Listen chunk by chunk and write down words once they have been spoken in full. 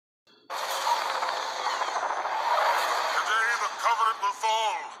Covenant will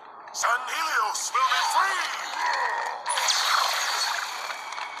fall. San Helios will be free!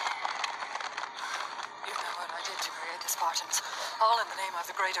 You know what I did to create the Spartans, all in the name of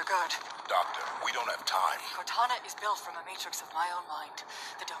the greater good. Doctor, we don't have time. Cortana is built from a matrix of my own mind.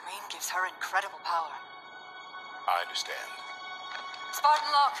 The domain gives her incredible power. I understand.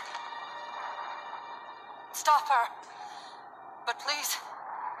 Spartan Lock! Stop her! But please,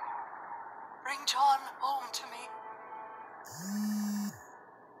 bring John home to me.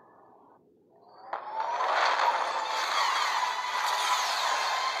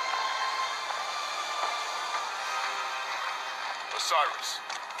 Osiris,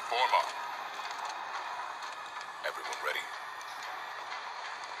 form up. Everyone ready?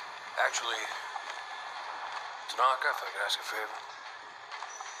 Actually, Tanaka, if I could ask a favor.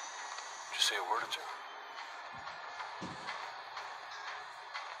 Just say a word or two.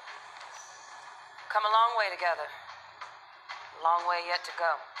 Come a long way together. A long way yet to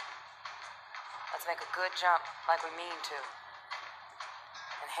go. Let's make a good jump like we mean to.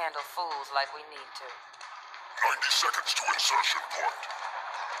 And handle fools like we need to. 90 seconds to insertion point.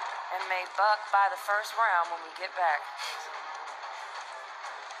 And may buck by the first round when we get back.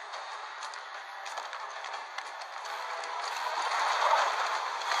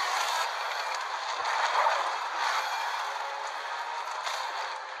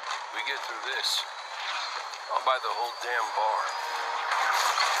 We get through this, I'll buy the whole damn bar.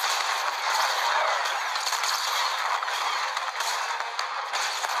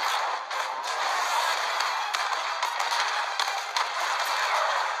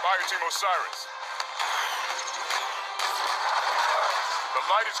 Fire Team Osiris. The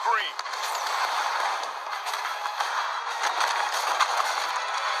light is green.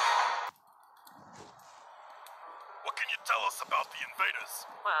 What can you tell us about the invaders?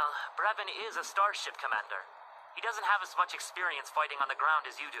 Well, Brevin is a starship commander. He doesn't have as much experience fighting on the ground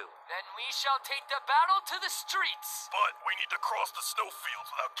as you do. Then we shall take the battle to the streets. But we need to cross the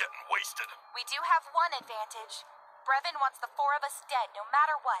snowfields without getting wasted. We do have one advantage. Brevin wants the four of us dead, no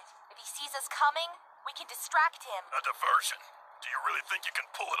matter what. If he sees us coming, we can distract him. A diversion? Do you really think you can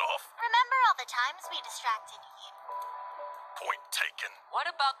pull it off? Remember all the times we distracted you? Point taken. What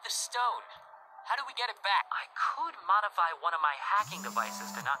about the stone? How do we get it back? I could modify one of my hacking devices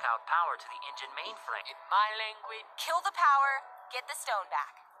to knock out power to the engine mainframe. In my language, Kill the power, get the stone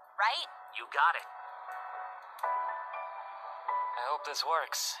back. Right? You got it. I hope this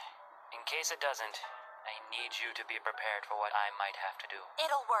works. In case it doesn't, I need you to be prepared for what I might have to do.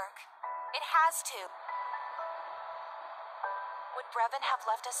 It'll work. It has to. Would Brevin have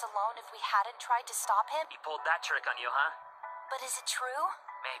left us alone if we hadn't tried to stop him? He pulled that trick on you, huh? But is it true?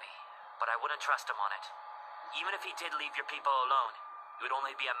 Maybe, but I wouldn't trust him on it. Even if he did leave your people alone, it would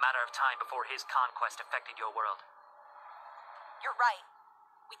only be a matter of time before his conquest affected your world. You're right.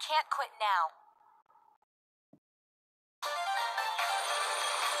 We can't quit now.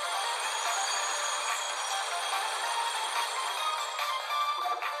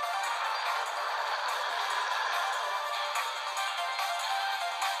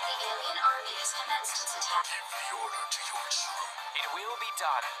 The alien army has commenced its attack. Give the order to your troop. It will be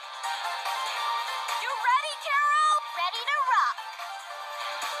done. You ready, Carol? Ready to rock.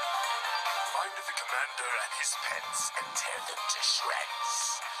 Find the commander and his pets and tear them to shreds.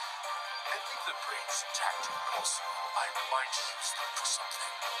 And leave the brains intact if possible. I might use them for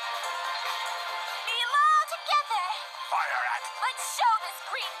something. Mila, together. Fire at! Let's show this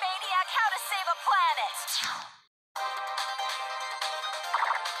green maniac how to save a planet.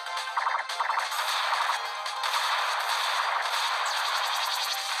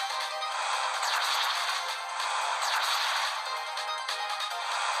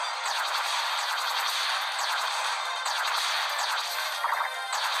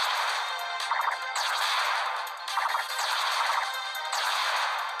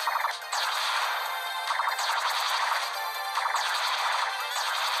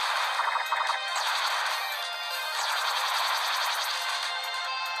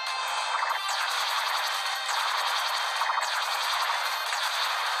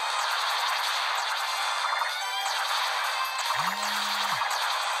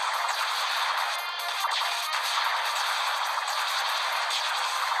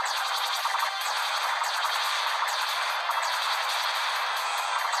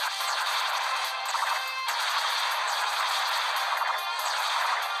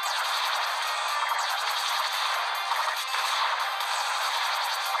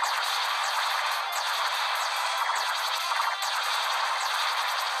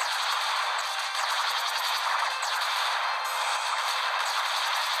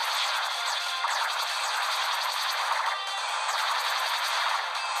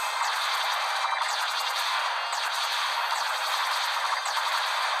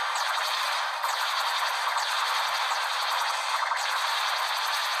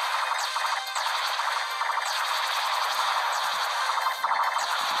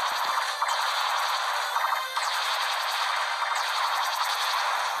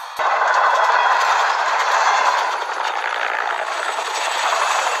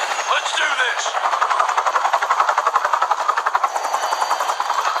 Let's do this!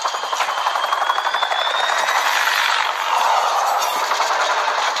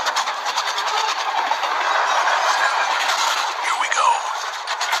 Here we go.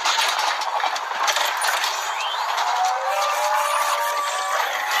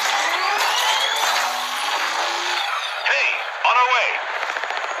 Hey, on our way.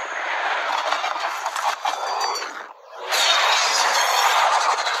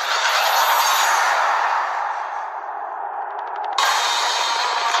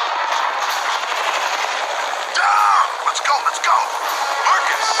 Down! Let's go, let's go!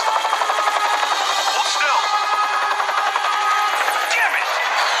 Marcus! Hold still. Damn it!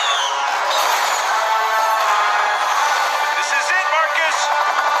 This is it, Marcus!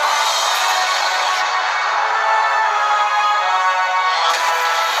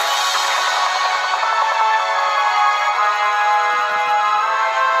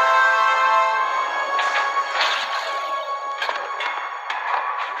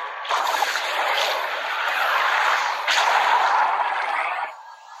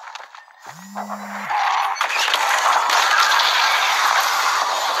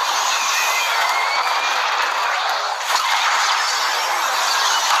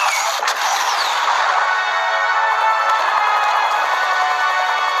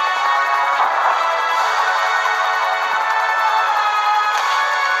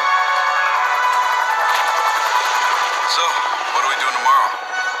 So, what are we doing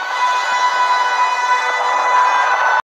tomorrow?